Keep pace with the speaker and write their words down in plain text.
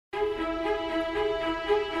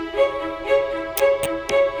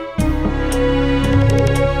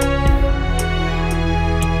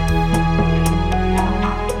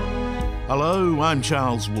Hello, I'm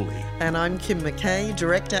Charles Woolley. And I'm Kim McKay,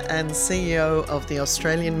 Director and CEO of the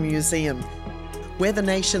Australian Museum. We're the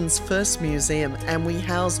nation's first museum and we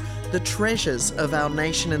house the treasures of our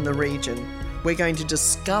nation and the region. We're going to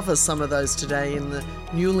discover some of those today in the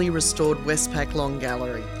newly restored Westpac Long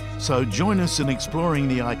Gallery. So join us in exploring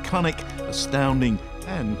the iconic, astounding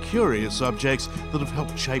and curious objects that have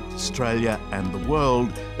helped shape Australia and the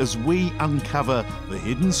world as we uncover the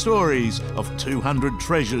hidden stories of 200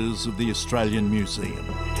 treasures of the Australian Museum.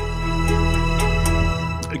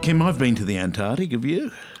 Kim, I've been to the Antarctic, have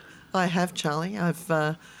you? I have, Charlie.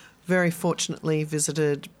 I've very fortunately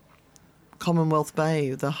visited Commonwealth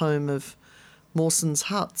Bay, the home of Mawson's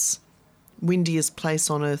huts. Windiest place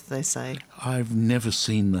on earth, they say. I've never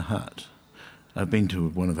seen the hut. I've been to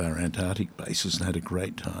one of our Antarctic bases and had a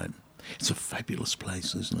great time. It's a fabulous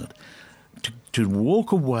place, isn't it? To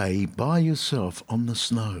walk away by yourself on the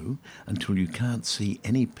snow until you can't see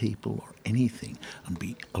any people or anything and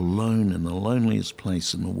be alone in the loneliest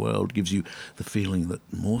place in the world gives you the feeling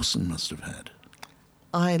that Mawson must have had.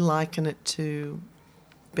 I liken it to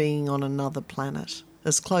being on another planet,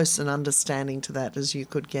 as close an understanding to that as you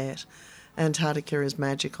could get. Antarctica is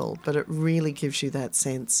magical, but it really gives you that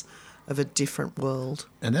sense of a different world.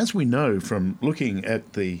 And as we know from looking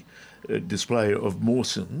at the display of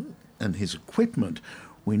Mawson and his equipment,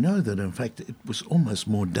 we know that in fact it was almost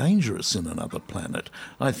more dangerous than another planet.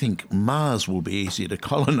 I think Mars will be easier to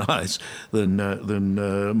colonise than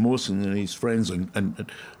Mawson and his friends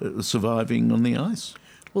and surviving on the ice.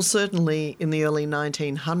 Well, certainly in the early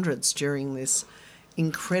 1900s, during this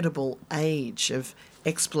incredible age of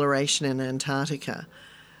exploration in Antarctica,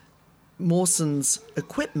 Mawson's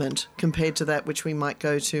equipment, compared to that which we might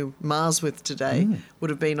go to Mars with today,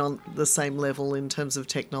 would have been on the same level in terms of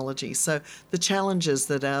technology. So the challenges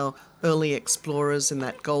that our early explorers in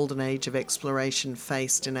that golden age of exploration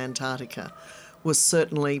faced in Antarctica was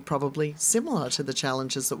certainly probably similar to the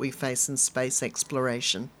challenges that we face in space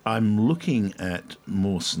exploration. I'm looking at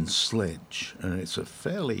Mawson's sledge, and it's a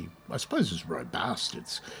fairly, I suppose it's robust.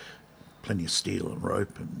 It's plenty of steel and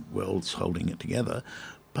rope and welds holding it together.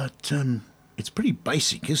 But it's pretty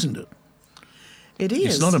basic, isn't it? It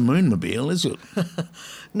is. It's not a moonmobile, is it?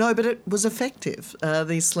 No, but it was effective.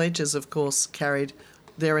 These sledges, of course, carried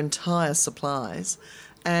their entire supplies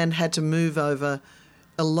and had to move over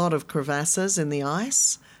a lot of crevasses in the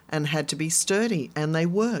ice and had to be sturdy, and they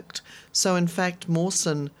worked. So, in fact,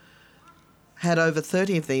 Mawson had over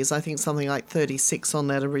 30 of these, I think something like 36 on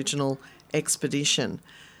that original expedition.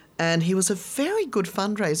 And he was a very good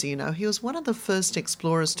fundraiser, you know. He was one of the first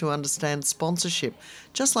explorers to understand sponsorship,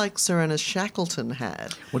 just like Sir Ernest Shackleton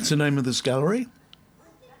had. What's the name of this gallery?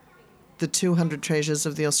 The 200 Treasures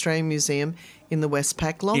of the Australian Museum in the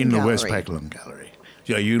Westpac Long Gallery. In the Westpac Long Gallery.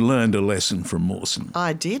 Yeah, you learned a lesson from Mawson.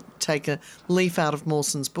 I did take a leaf out of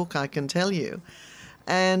Mawson's book, I can tell you.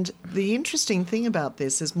 And the interesting thing about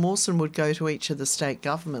this is Mawson would go to each of the state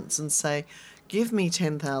governments and say, give me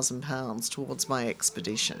 £10,000 towards my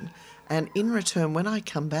expedition, and in return, when I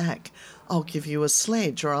come back, I'll give you a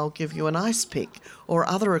sledge or I'll give you an ice pick or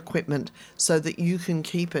other equipment so that you can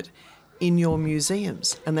keep it in your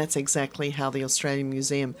museums. And that's exactly how the Australian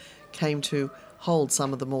Museum came to hold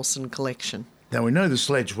some of the Mawson collection. Now, we know the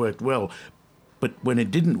sledge worked well, but when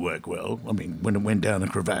it didn't work well, I mean, when it went down a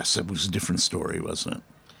crevasse, it was a different story, wasn't it?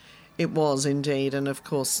 It was indeed, and of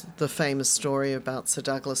course the famous story about Sir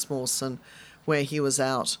Douglas Mawson, where he was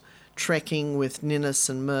out trekking with Ninnis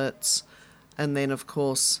and Mertz, and then, of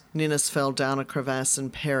course, Ninnis fell down a crevasse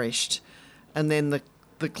and perished. And then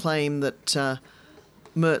the claim that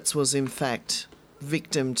Mertz was, in fact,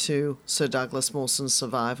 victim to Sir Douglas Mawson's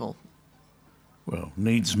survival. Well,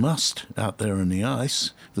 needs must out there in the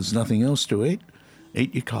ice. There's nothing else to eat.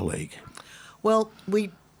 Eat your colleague. Well,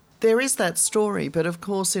 there is that story, but of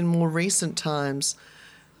course in more recent times,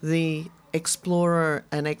 the explorer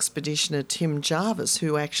and expeditioner Tim Jarvis,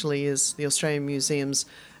 who actually is the Australian Museum's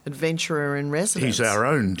adventurer in residence. He's our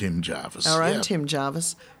own Tim Jarvis. Our own Tim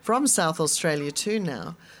Jarvis, from South Australia too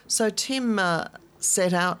now. So Tim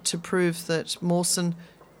set out to prove that Mawson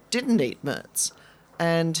didn't eat Mertz,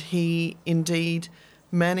 and he indeed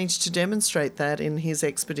managed to demonstrate that in his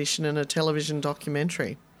expedition in a television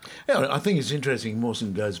documentary. Yeah, I think it's interesting.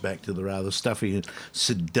 Mawson goes back to the rather stuffy and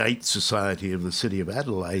sedate society of the city of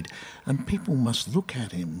Adelaide, and people must look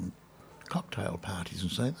at him, cocktail parties, and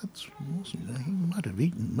say, that's Mawson, he might have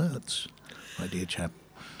eaten Mertz, my dear chap.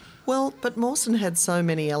 Well, but Mawson had so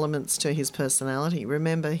many elements to his personality.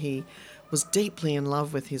 Remember, he was deeply in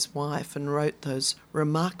love with his wife and wrote those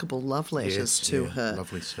remarkable love letters to her.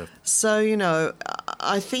 Lovely stuff. So, you know,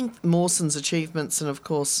 I think Mawson's achievements and, of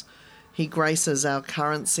course, he graces our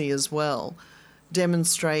currency as well,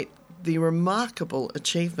 demonstrate the remarkable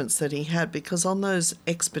achievements that he had, because on those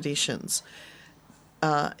expeditions,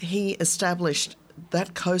 he established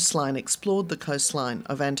that coastline, explored the coastline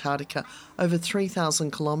of Antarctica over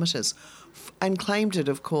 3,000 kilometres, and claimed it,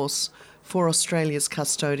 of course, for Australia's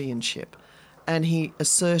custodianship. And he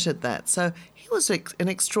asserted that. So he was an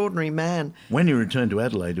extraordinary man. When he returned to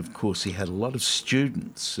Adelaide, of course, he had a lot of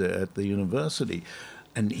students at the university,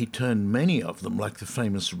 and he turned many of them, like the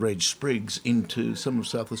famous Reg Spriggs, into some of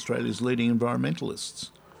South Australia's leading environmentalists.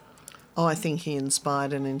 Oh, I think he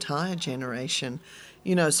inspired an entire generation.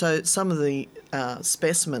 You know, so some of the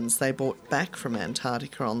specimens they brought back from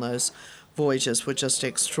Antarctica on those voyages were just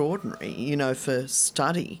extraordinary, you know, for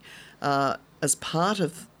study. As part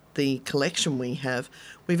of the collection we have,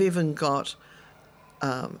 we've even got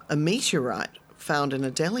a meteorite found in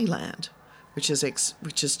Adeliland, which is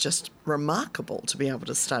just remarkable to be able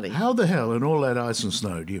to study. How the hell in all that ice and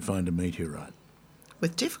snow do you find a meteorite?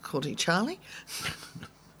 With difficulty, Charlie.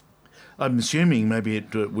 I'm assuming maybe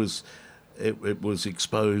it was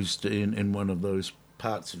exposed in one of those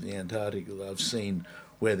parts of the Antarctic that I've seen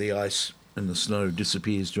where the ice and the snow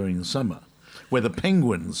disappears during the summer, where the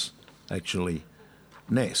penguins actually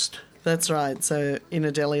nest. That's right. So in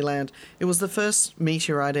Adeliland, it was the first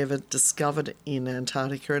meteorite ever discovered in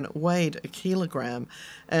Antarctica, and it weighed 1 kilogram,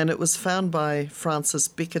 and it was found by Francis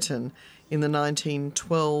Bickerton in the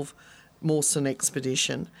 1912 Mawson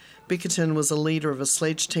expedition. Bickerton was a leader of a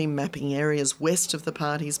sledge team mapping areas west of the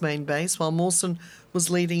party's main base, while Mawson was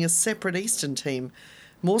leading a separate eastern team.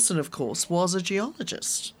 Mawson, of course, was a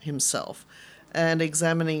geologist himself and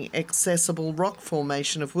examining accessible rock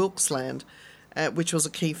formation of Wilkes Land, which was a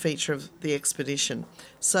key feature of the expedition.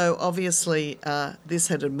 So obviously this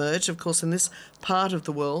had emerged. Of course, in this part of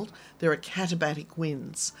the world, there are katabatic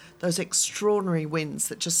winds, those extraordinary winds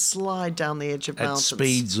that just slide down the edge of mountains. At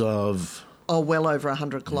speeds of... Oh, well over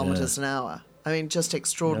 100 kilometres an hour. I mean, just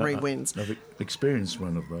extraordinary winds. I've experienced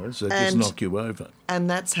one of those. They just knock you over. And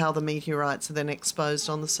that's how the meteorites are then exposed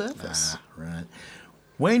on the surface. Right.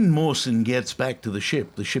 When Mawson gets back to the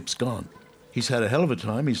ship's gone. He's had a hell of a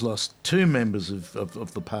time. He's lost 2 members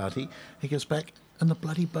of the party. He goes back and the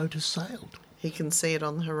bloody boat has sailed. He can see it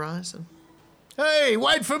on the horizon. Hey,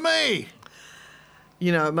 wait for me!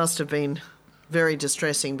 You know, it must have been very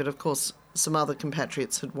distressing, but of course some other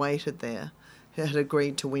compatriots had waited there, who had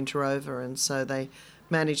agreed to winter over, and so they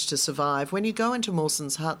managed to survive. When you go into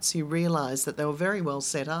Mawson's huts, you realise that they were very well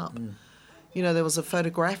set up. You know, there was a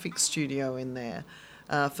photographic studio in there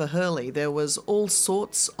for Hurley. There was all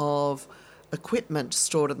sorts of equipment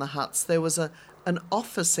stored in the huts. There was an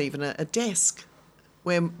office, even a desk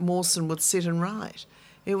where Mawson would sit and write.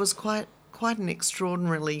 It was quite an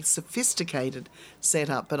extraordinarily sophisticated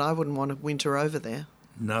setup, but I wouldn't want to winter over there.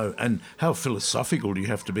 No, and how philosophical do you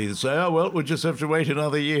have to be to say, oh, well, we'll just have to wait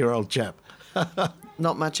another year, old chap.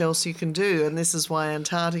 Not much else you can do, and this is why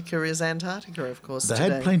Antarctica is Antarctica, of course, They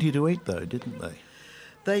today. had plenty to eat, though, didn't they?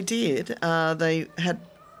 They did. They had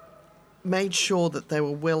made sure that they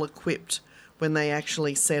were well equipped when they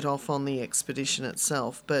actually set off on the expedition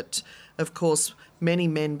itself. But, of course, many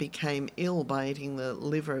men became ill by eating the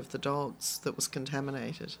liver of the dogs that was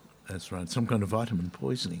contaminated. That's right, some kind of vitamin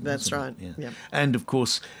poisoning. That's right, Yeah. yep. And, of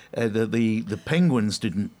course, the penguins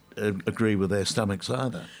didn't agree with their stomachs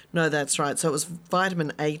either. No, that's right. So it was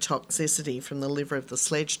vitamin A toxicity from the liver of the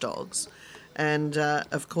sledge dogs. And,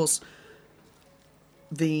 of course,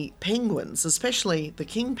 the penguins, especially the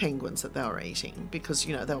king penguins that they were eating, because,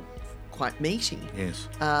 you know, they were quite meaty, Yes.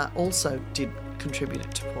 also did contribute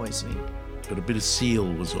to poisoning. But a bit of seal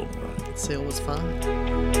was all right. Seal was fine.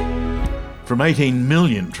 From 18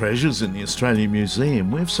 million treasures in the Australian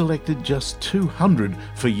Museum, we've selected just 200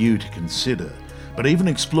 for you to consider. But even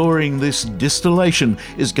exploring this distillation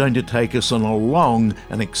is going to take us on a long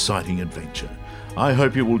and exciting adventure. I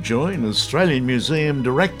hope you will join Australian Museum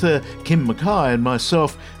Director Kim Mackay and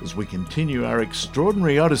myself as we continue our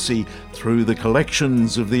extraordinary odyssey through the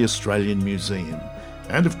collections of the Australian Museum.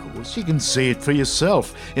 And of course, you can see it for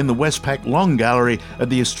yourself in the Westpac Long Gallery at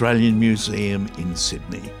the Australian Museum in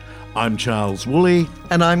Sydney. I'm Charles Woolley.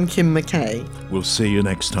 And I'm Kim Mackay. We'll see you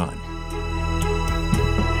next time.